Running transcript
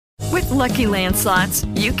Lucky Land Slots,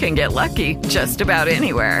 you can get lucky just about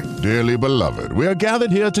anywhere. Dearly beloved, we are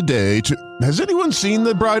gathered here today to... Has anyone seen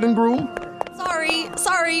the bride and groom?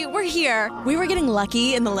 Sorry, we're here. We were getting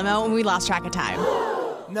lucky in the limo and we lost track of time.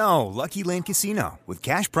 No, Lucky Land Casino, with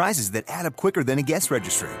cash prizes that add up quicker than a guest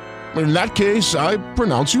registry. In that case, I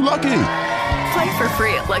pronounce you lucky. Play for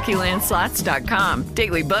free at LuckyLandSlots.com.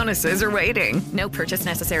 Daily bonuses are waiting. No purchase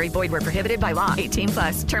necessary. Void where prohibited by law.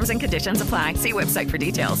 18+. Terms and conditions apply. See website for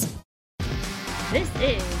details. This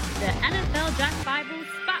is the NFL Draft Bible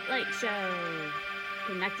Spotlight Show,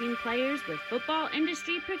 connecting players with football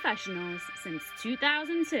industry professionals since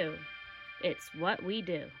 2002. It's what we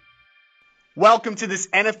do. Welcome to this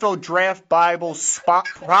NFL Draft Bible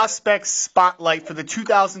Prospect Spotlight for the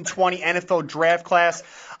 2020 NFL Draft Class.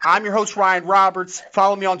 I'm your host, Ryan Roberts.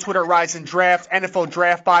 Follow me on Twitter at Rise Draft, NFL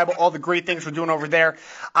Draft Bible, all the great things we're doing over there.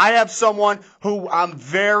 I have someone who I'm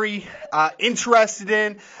very interested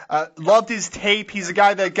in, loved his tape. He's a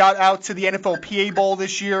guy that got out to the NFLPA Bowl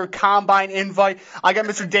this year, Combine invite. I got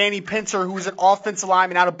Mr. Danny Pinter, who is an offensive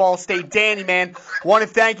lineman out of Ball State. Danny, man, want to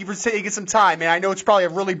thank you for taking some time, man. I know it's probably a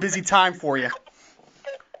really busy time for you.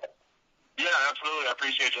 Yeah, absolutely. I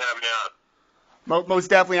appreciate you having me on. Most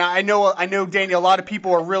definitely. I know, Danny, a lot of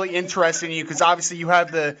people are really interested in you because obviously you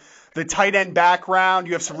have the tight end background.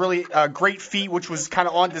 You have some really great feet, which was kind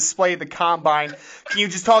of on display at the Combine. Can you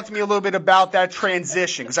just talk to me a little bit about that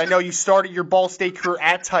transition? Because I know you started your Ball State career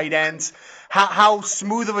at tight ends. How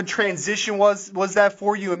smooth of a transition was that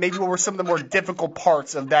for you, and maybe what were some of the more difficult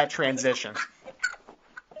parts of that transition?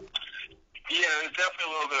 Yeah, it's definitely a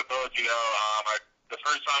little bit of both. The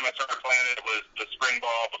first time I started playing it was the spring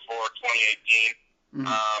ball before 2018.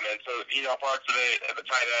 And so, parts of it at the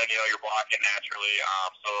tight end, you're blocking naturally.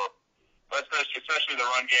 Especially the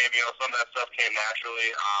run game, some of that stuff came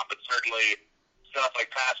naturally. But certainly stuff like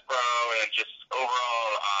pass pro and just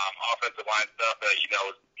overall offensive line stuff that,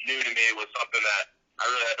 was new to me was something that I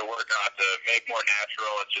really had to work on to make more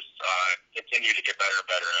natural and just continue to get better and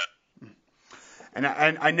better at. And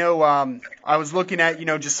I know I was looking at,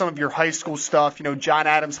 just some of your high school stuff, John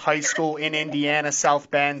Adams High School in Indiana,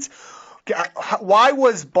 South Bend. Why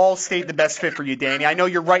was Ball State the best fit for you, Danny? I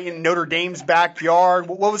know you're right in Notre Dame's backyard.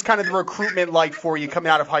 What was kind of the recruitment like for you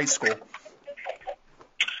coming out of high school? So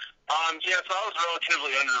I was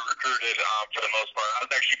relatively under-recruited for the most part. I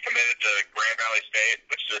was actually committed to Grand Valley State,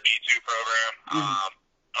 which is a D2 program.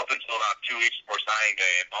 Up until about 2 weeks before signing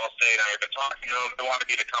day. And Ball State, I had been talking to them. They wanted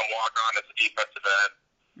me to come walk on as a defensive end.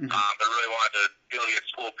 They really wanted to be able to get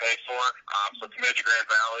school paid for. So committed to Grand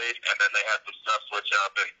Valley, and then they had some stuff switch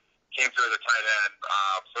up and came through as a tight end.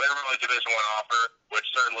 So they were really Division I offer, which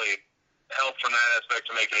certainly helped from that aspect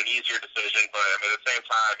to make it an easier decision. But at the same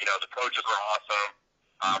time, the coaches were awesome,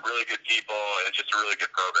 really good people, and just a really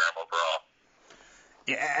good program overall.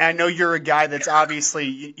 Yeah, I know you're a guy that's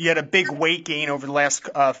obviously you had a big weight gain over the last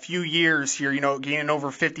few years here. Gaining over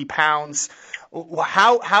 50 pounds.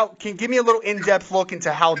 How can you give me a little in-depth look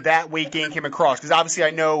into how that weight gain came across? Because obviously I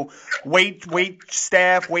know weight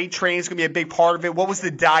staff, weight training is going to be a big part of it. What was the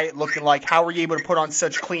diet looking like? How were you able to put on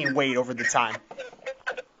such clean weight over the time?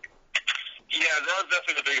 Yeah, that was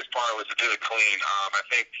definitely the biggest part was to do it clean. I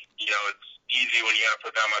think it's easy when you got to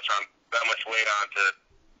put that much weight on to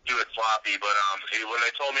do it sloppy, but when they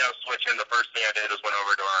told me I was switching, the first thing I did was went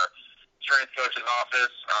over to our strength coach's office,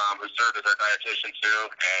 who served as our dietitian too,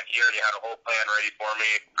 and he already had a whole plan ready for me.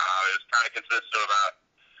 It was kind of consisted of about,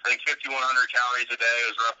 I think, 5,100 calories a day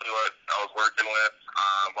is roughly what I was working with.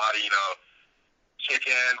 A lot of,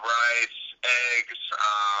 chicken, rice, eggs,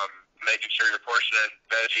 making sure you're portioning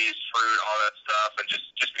veggies, fruit, all that stuff, and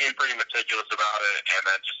just being pretty meticulous about it, and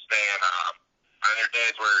then just staying there are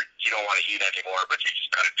days where you don't want to eat anymore, but you just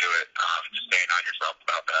got to do it. Just staying on yourself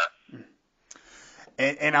about that.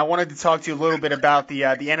 And I wanted to talk to you a little bit about the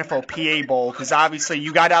NFLPA Bowl because obviously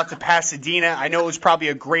you got out to Pasadena. I know it was probably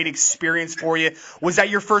a great experience for you. Was that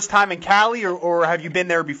your first time in Cali, or have you been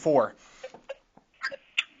there before?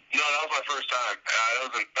 No, that was my first time.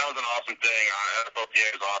 That was an awesome thing.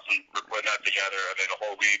 NFLPA was awesome for putting that together. The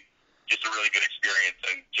whole week, just a really good experience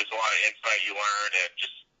and just a lot of insight you learn and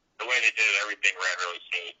just the way they did it, everything ran really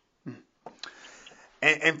smooth.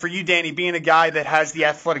 And for you, Danny, being a guy that has the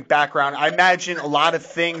athletic background, I imagine a lot of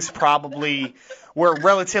things probably were a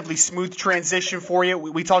relatively smooth transition for you.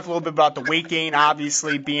 We talked a little bit about the weight gain,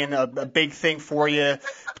 obviously, being a big thing for you.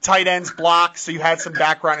 Tight ends, blocks, so you had some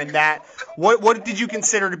background in that. What did you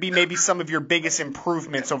consider to be maybe some of your biggest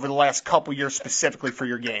improvements over the last couple years specifically for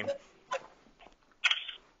your game?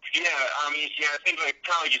 I think kind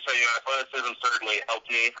of like you said, athleticism certainly helped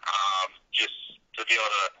me just to be able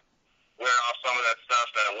to wear off some of that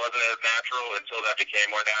stuff that wasn't as natural until that became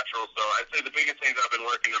more natural. So I'd say the biggest things I've been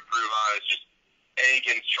working to improve on is just, A,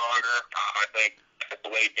 getting stronger. I think as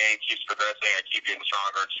the weight gain keeps progressing, I keep getting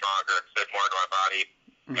stronger and stronger and fit more to my body.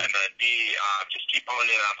 And then B, just keep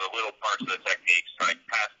honing in on the little parts of the techniques, like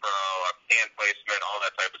pass pro, hand placement, all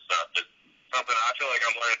that type of stuff. Just something, I feel like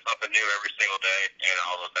I'm learning something new every single day in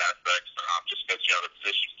all those aspects, just because, the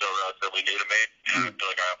position's still relatively new to me, and I feel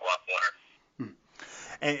like I have a lot to learn.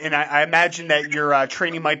 And I imagine that your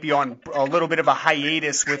training might be on a little bit of a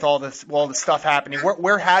hiatus with all the stuff happening.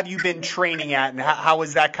 Where have you been training at, and how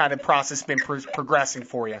has that kind of process been progressing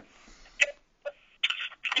for you?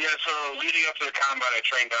 Yeah, so leading up to the combine, I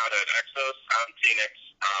trained out at Exos out in Phoenix,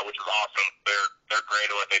 which is awesome. They're great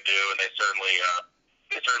at what they do, and they certainly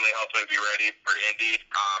help me be ready for Indy.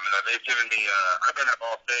 And they've given me I've been at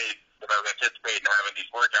Ball State because I was anticipating having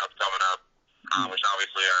these workouts coming up. Which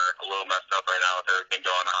obviously are a little messed up right now with everything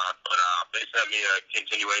going on. But they sent me a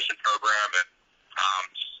continuation program and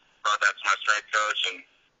just brought that to my strength coach, and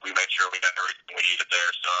we made sure we got everything we needed there.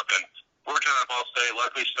 So I've been working on Ball State.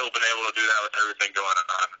 Luckily, still been able to do that with everything going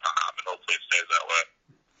on, and hopefully it stays that way.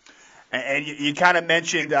 And you kind of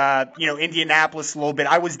mentioned, Indianapolis a little bit.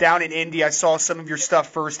 I was down in Indy. I saw some of your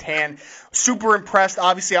stuff firsthand. Super impressed.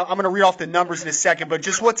 Obviously, I'm going to read off the numbers in a second, but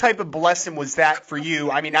just what type of blessing was that for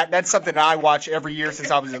you? I mean, that's something that I watch every year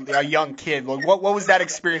since I was a young kid. What was that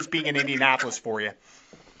experience being in Indianapolis for you?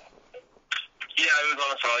 Yeah, it was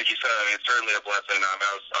awesome. Like you said, I mean, it's certainly a blessing.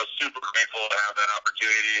 I was super grateful to have that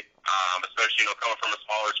opportunity, especially, coming from a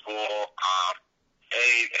smaller school.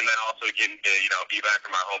 And then also getting to, be back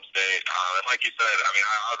in my home state. And like you said, I mean,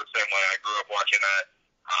 I was the same way. I grew up watching that.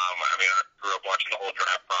 I grew up watching the whole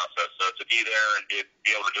draft process. So to be there and be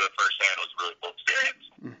able to do it firsthand was a really cool experience.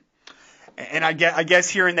 And I guess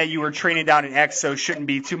hearing that you were training down in Exo shouldn't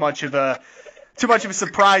be too much of a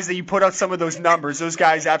surprise that you put up some of those numbers. Those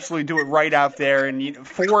guys absolutely do it right out there. And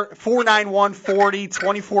 4.91 40,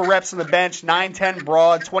 24 reps on the bench, 9.10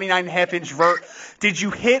 broad, 29.5-inch vert. Did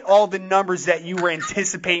you hit all the numbers that you were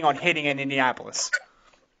anticipating on hitting in Indianapolis?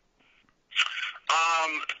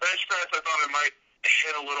 Bench press, I thought it might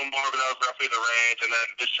hit a little more, but that was roughly the range. And then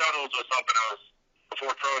the shuttles was something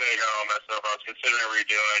before pro day got all messed up, I was considering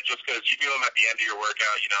redoing it just because you do them at the end of your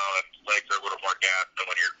workout, and legs are a little more gassed than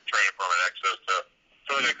when you're training from an Exo. So I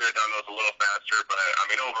feel like I could have done those a little faster, but I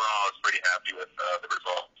mean, overall, I was pretty happy with the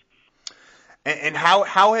results. And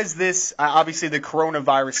how has this, obviously the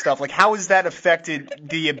coronavirus stuff, how has that affected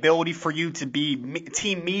the ability for you to be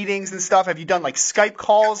team meetings and stuff? Have you done Skype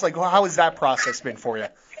calls? How has that process been for you?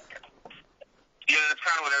 Yeah, that's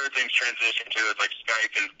kind of what everything's transitioned to. It's like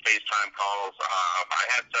Skype and FaceTime calls. I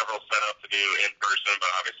had several set up to do in person,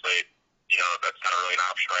 but obviously, that's not really an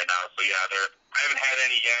option right now. So yeah, I haven't had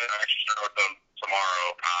any yet. I actually start with them tomorrow.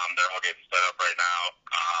 They're all getting set up right now.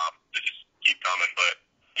 They just keep coming, but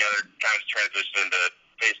yeah, they're kind of transitioning to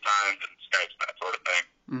FaceTime and Skype, that sort of thing.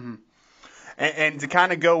 Mm-hmm. And to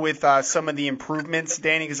kind of go with some of the improvements,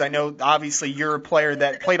 Danny, because I know obviously you're a player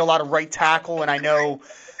that played a lot of right tackle, and I know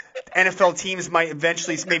NFL teams might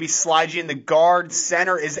eventually maybe slide you in the guard,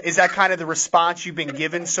 center. Is that kind of the response you've been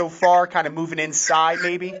given so far, kind of moving inside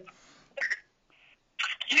maybe? Yeah,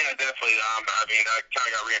 definitely. I mean, I kind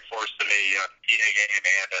of got reinforced to me at the PA game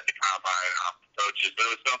and at the combine coaches, but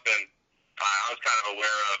it was something I was kind of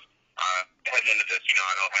aware of heading into this.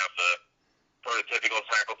 I don't have the prototypical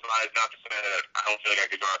tackle size. Not to say that I don't feel like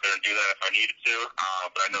I could go out there and do that if I needed to,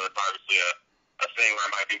 but I know it's obviously a thing where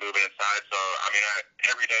I might be moving inside. So, I mean,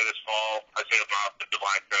 every day this fall, I sit with my offensive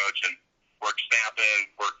line coach and work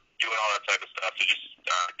snapping, work doing all that type of stuff to just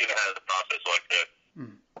get ahead of the process so I could.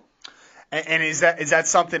 And is that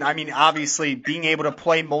something, I mean, obviously being able to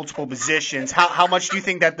play multiple positions, how much do you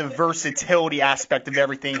think that the versatility aspect of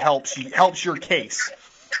everything helps your case?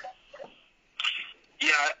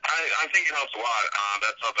 Yeah, I think it helps a lot.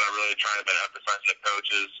 That's something I really try to emphasize to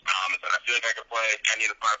coaches. Is that I feel like I can play any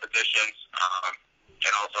of the 5 positions, and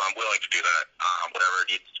also I'm willing to do that, whatever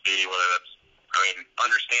it needs to be, whether that's,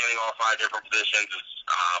 understanding all 5 different positions is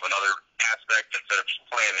another aspect. Instead of just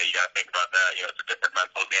playing it, you got to think about that. It's a different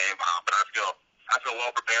mental game. But I feel well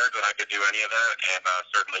prepared that I could do any of that, and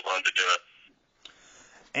certainly willing to do it.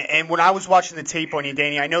 And when I was watching the tape on you,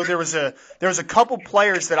 Danny, I know there was a couple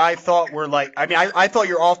players that I thought were I thought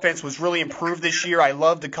your offense was really improved this year. I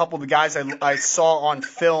loved a couple of the guys I saw on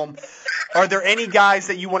film. Are there any guys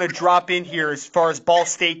that you want to drop in here as far as Ball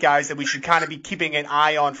State guys that we should kind of be keeping an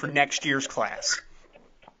eye on for next year's class?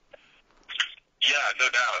 Yeah, no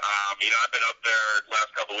doubt. I've been up there the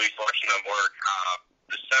last couple of weeks watching them work.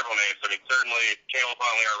 There's several names. Certainly Caleb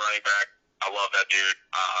Huntley, our running back. I love that dude.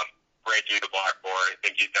 great dude to block for. I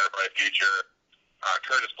think he's got a bright future.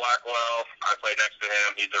 Curtis Blackwell, I played next to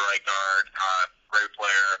him. He's a right guard, great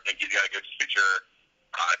player. I think he's got a good future.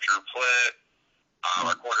 Drew Plitt,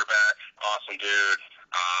 our quarterback, awesome dude.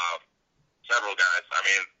 Several guys. I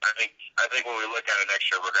mean, I think when we look at it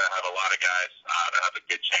next year, we're going to have a lot of guys that have a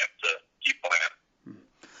good chance to keep playing.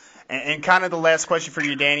 And kind of the last question for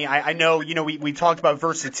you, Danny. I know, we talked about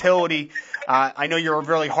versatility. I know you're a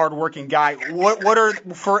really hardworking guy. What are,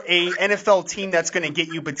 for a NFL team that's going to get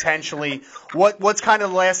you potentially, what's kind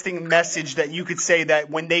of the lasting message that you could say that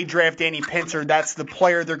when they draft Danny Pinter, that's the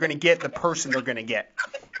player they're going to get, the person they're going to get?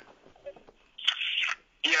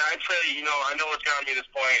 Yeah, I'd say, I know what's gotten me to this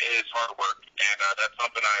point is hard work, and that's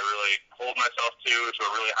something I really hold myself to a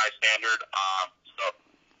really high standard. So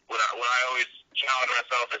what I always challenge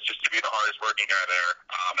myself is just to be the hardest working guy there.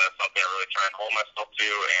 That's something I really try and hold myself to,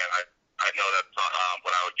 and I know that's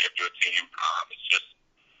what I would give to a team. It's just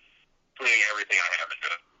putting everything I have into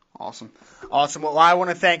it. Awesome. Well, I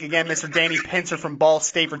want to thank again Mr. Danny Pinter from Ball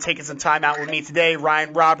State for taking some time out with me today.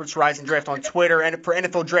 Ryan Roberts, Rise and Draft on Twitter, and for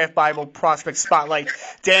NFL Draft Bible Prospect Spotlight.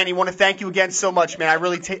 Danny, want to thank you again so much, man. I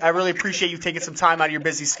really appreciate you taking some time out of your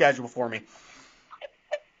busy schedule for me.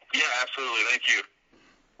 Yeah, absolutely. Thank you.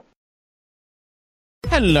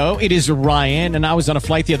 Hello, it is Ryan, and I was on a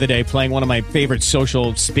flight the other day playing one of my favorite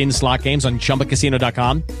social spin slot games on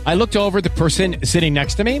ChumbaCasino.com. I looked over at the person sitting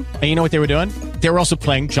next to me, and you know what they were doing? They were also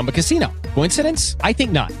playing Chumba Casino. Coincidence? I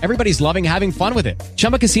think not. Everybody's loving having fun with it.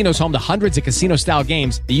 Chumba Casino is home to hundreds of casino-style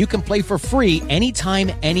games that you can play for free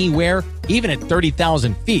anytime, anywhere, even at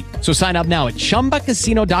 30,000 feet. So sign up now at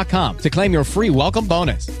ChumbaCasino.com to claim your free welcome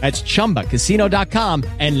bonus. That's ChumbaCasino.com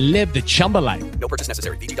and live the Chumba life. No purchase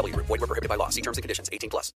necessary. VGW. Void where prohibited by law. See terms and conditions.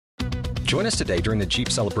 18+. Join us today during the Jeep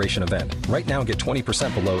Celebration event. Right now, get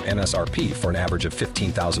 20% below MSRP for an average of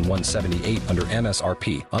 $15,178 under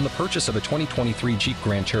MSRP on the purchase of a 2023 Jeep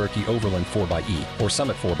Grand Cherokee Overland 4xE or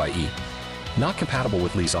Summit 4xE. Not compatible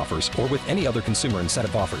with lease offers or with any other consumer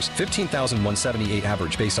incentive offers. $15,178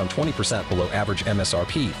 average based on 20% below average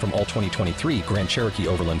MSRP from all 2023 Grand Cherokee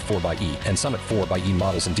Overland 4xE and Summit 4xE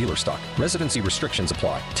models in dealer stock. Residency restrictions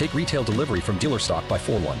apply. Take retail delivery from dealer stock by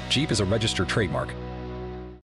 4/1. Jeep is a registered trademark.